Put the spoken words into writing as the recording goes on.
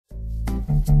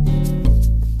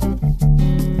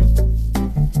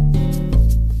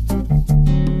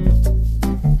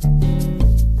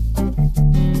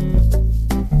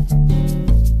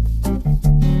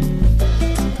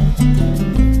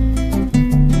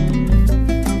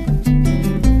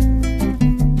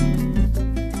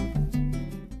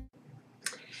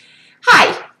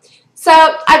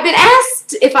So I've been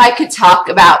asked if I could talk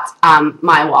about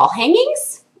my wall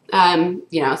hangings,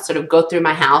 you know, sort of go through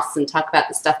my house and talk about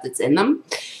the stuff that's in them.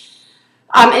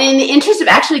 And in the interest of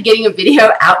actually getting a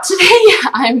video out today,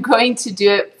 I'm going to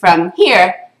do it from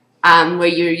here, where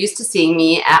you're used to seeing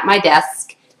me at my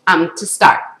desk to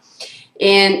start.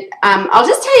 And I'll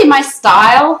just tell you my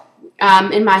style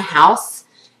in my house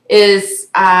is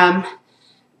kind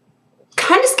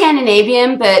of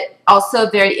Scandinavian, but also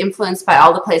very influenced by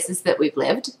all the places that we've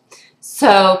lived.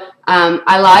 So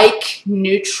I like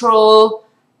neutral,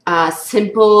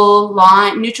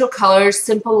 neutral colors,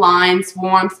 simple lines,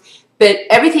 warmth, but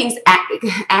everything's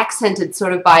accented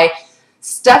sort of by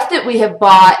stuff that we have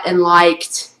bought and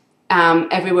liked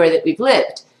everywhere that we've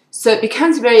lived. So it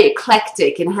becomes very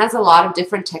eclectic and has a lot of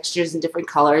different textures and different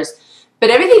colors, but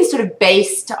everything's sort of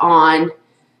based on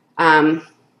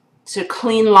sort of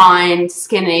clean line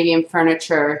Scandinavian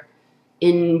furniture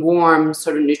in warm,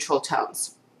 sort of neutral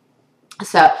tones.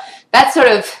 So that's sort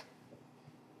of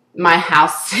my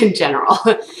house in general.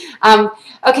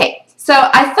 Okay, so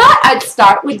I thought I'd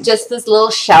start with just this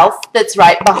little shelf that's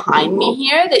right behind me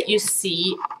here that you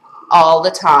see all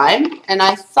the time. And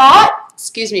I thought,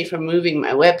 excuse me for moving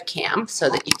my webcam so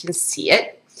that you can see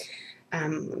it.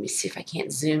 Let me see if I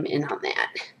can't zoom in on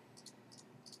that.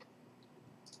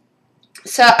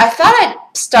 So I thought I'd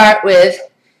start with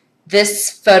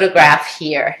this photograph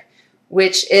here,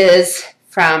 which is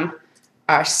from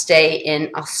our stay in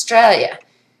Australia.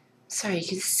 Sorry, you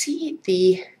can see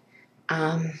the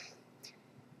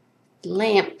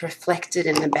lamp reflected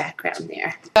in the background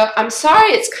there. So I'm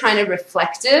sorry it's kind of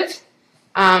reflective.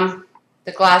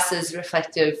 The glass is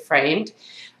reflective framed.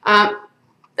 A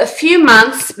few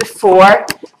months before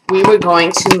we were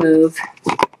going to move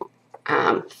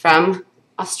from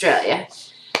Australia,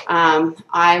 I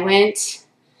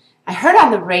heard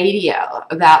on the radio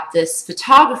about this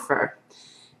photographer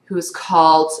who's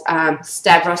called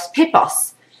Stavros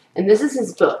Pippos, and this is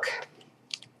his book.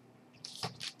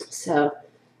 So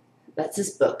that's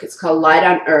his book. It's called Light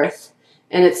on Earth,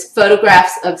 and it's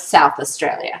photographs of South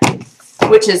Australia,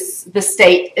 which is the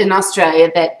state in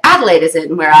Australia that Adelaide is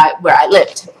in, where I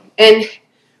lived. And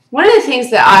one of the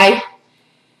things that I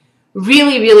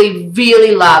really, really,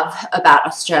 really love about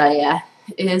Australia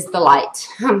is the light.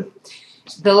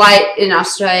 The light in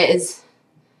Australia is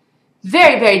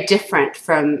very, very different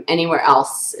from anywhere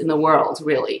else in the world,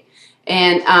 really.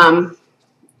 And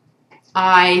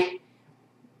I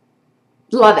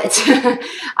love it.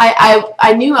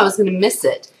 I knew I was going to miss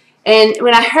it. And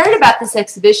when I heard about this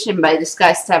exhibition by this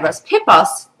guy, Stavros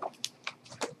Pippos,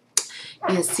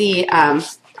 you'll see,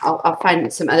 I'll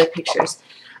find some other pictures.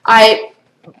 I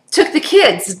took the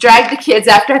kids, dragged the kids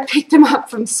after I picked them up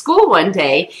from school one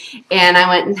day, and I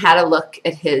went and had a look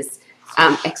at his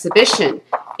exhibition.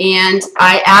 And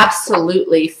I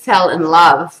absolutely fell in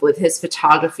love with his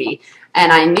photography.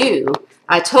 And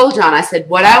I told John, I said,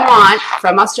 what I want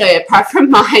from Australia, apart from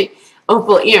my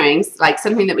opal earrings, like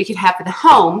something that we could have for the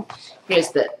home,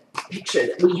 here's the picture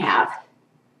that we have,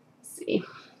 let's see,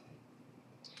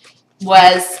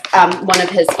 was one of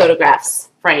his photographs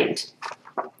framed.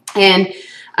 And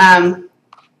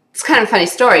it's kind of a funny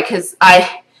story because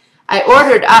I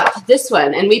ordered up this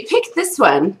one, and we picked this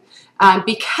one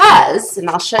because, and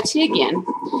I'll show it to you again,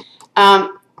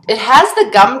 it has the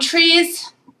gum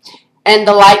trees and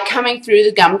the light coming through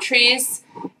the gum trees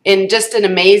in just an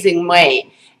amazing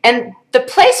way. And the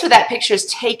place where that picture is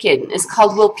taken is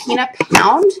called Wilpena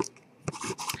Pound.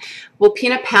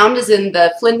 Wilpena Pound is in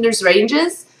the Flinders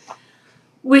Ranges,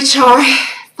 which are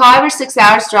 5 or 6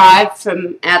 hours drive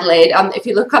from Adelaide. If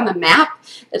you look on the map,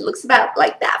 it looks about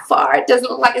like that far. It doesn't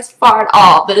look like it's far at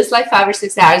all, but it's like 5 or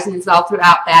 6 hours, and it's all through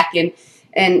Outback.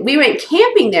 And we went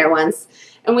camping there once,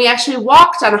 and we actually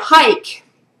walked on a hike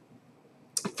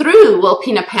through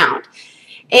Wilpena Pound.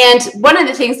 And one of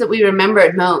the things that we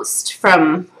remembered most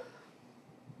from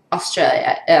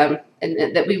Australia,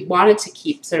 and that we wanted to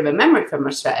keep sort of a memory from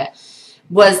Australia,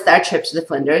 was our trip to the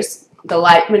Flinders. The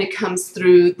light when it comes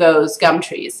through those gum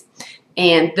trees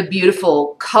and the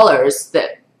beautiful colors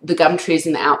that the gum trees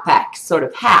in the Outback sort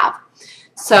of have.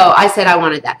 So I said I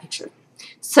wanted that picture.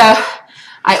 So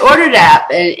I ordered it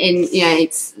up, and you know,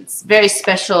 it's very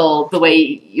special the way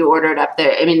you order it up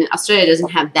there. I mean, Australia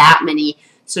doesn't have that many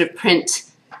sort of print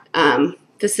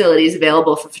facilities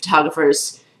available for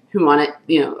photographers who want it,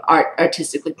 you know,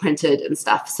 artistically printed and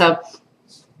stuff. So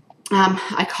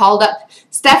I called up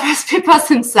Stavros Pippos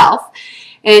himself,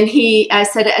 and I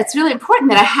said, it's really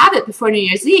important that I have it before New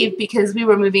Year's Eve because we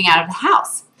were moving out of the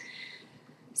house.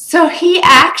 So he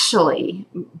actually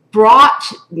brought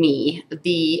me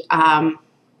the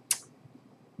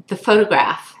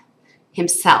photograph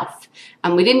himself.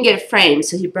 We didn't get it framed,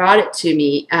 so he brought it to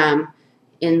me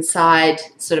inside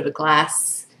sort of a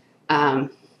glass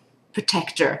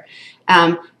protector.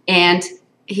 And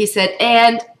he said,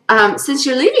 and since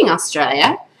you're leaving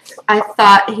Australia,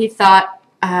 he thought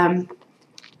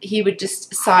he would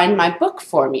just sign my book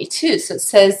for me too. So it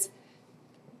says,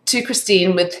 to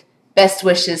Christine with best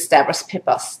wishes, Stavros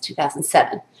Pippos,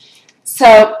 2007.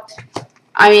 So,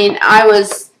 I mean, I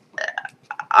was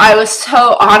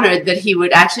so honored that he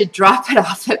would actually drop it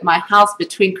off at my house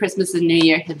between Christmas and New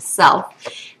Year himself,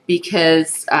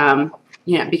 because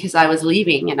you know, because I was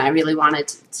leaving and I really wanted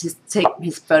to take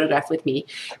his photograph with me.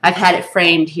 I've had it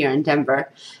framed here in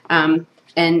Denver, and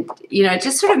you know, it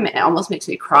just sort of almost makes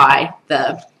me cry,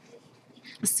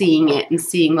 seeing it and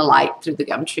seeing the light through the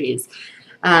gum trees.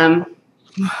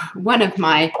 One of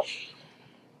my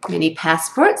many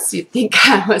passports, you'd think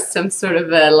I was some sort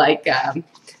of a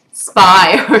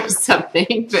spy or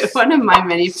something, but one of my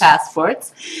many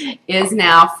passports is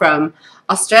now from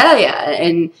Australia,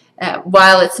 and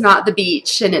while it's not the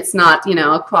beach and it's not, you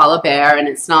know, a koala bear, and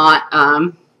it's not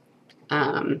I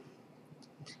don't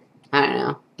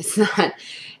know, it's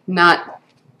not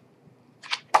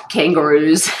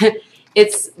kangaroos.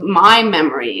 It's my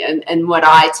memory and what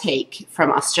I take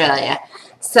from Australia.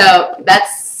 So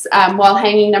that's wall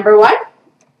hanging number 1.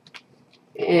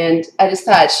 And I just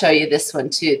thought I'd show you this one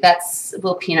too. That's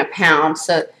Wilpena Pound.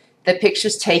 So the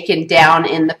picture's taken down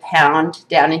in the pound,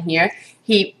 down in here.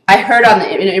 I heard on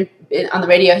the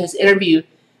radio his interview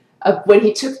of when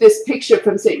he took this picture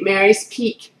from St. Mary's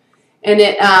Peak, and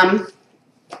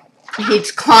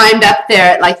he'd climbed up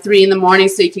there at like 3 in the morning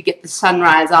so he could get the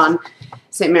sunrise on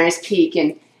St. Mary's Peak,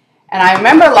 and I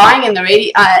remember lying in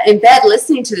bed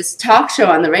listening to this talk show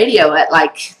on the radio at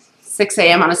like 6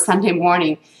 a.m. on a Sunday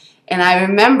morning, and I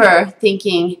remember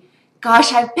thinking,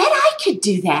 gosh, I bet I could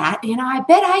do that. You know, I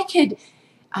bet I could,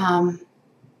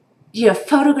 you know,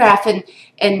 photograph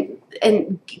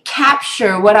and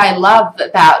capture what I love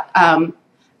about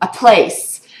a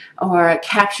place, or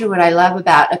capture what I love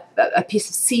about a piece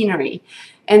of scenery.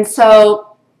 And so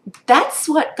that's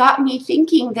what got me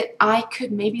thinking that I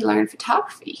could maybe learn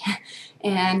photography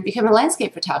and become a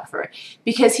landscape photographer,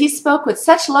 because he spoke with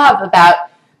such love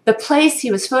about the place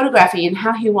he was photographing and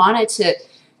how he wanted to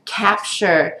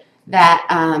capture that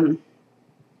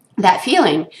that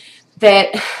feeling.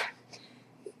 That,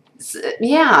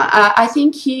 yeah, I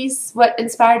think he's what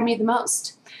inspired me the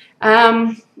most,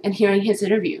 and hearing his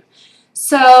interview.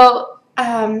 So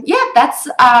yeah, that's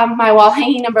my wall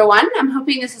hanging number 1. I'm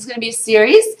hoping this is going to be a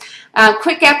series.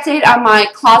 Quick update on my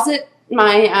closet,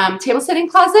 my table setting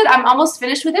closet. I'm almost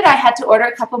finished with it. I had to order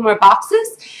a couple more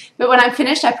boxes, but when I'm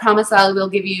finished, I promise I will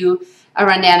give you a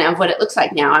rundown of what it looks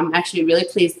like now. I'm actually really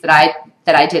pleased that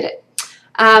I did it.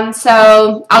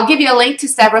 So I'll give you a link to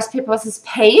Stavros Pippos'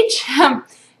 page,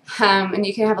 and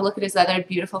you can have a look at his other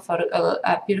beautiful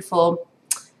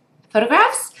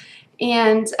photographs.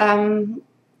 And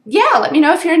yeah, let me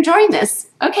know if you're enjoying this.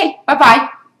 Okay, bye-bye.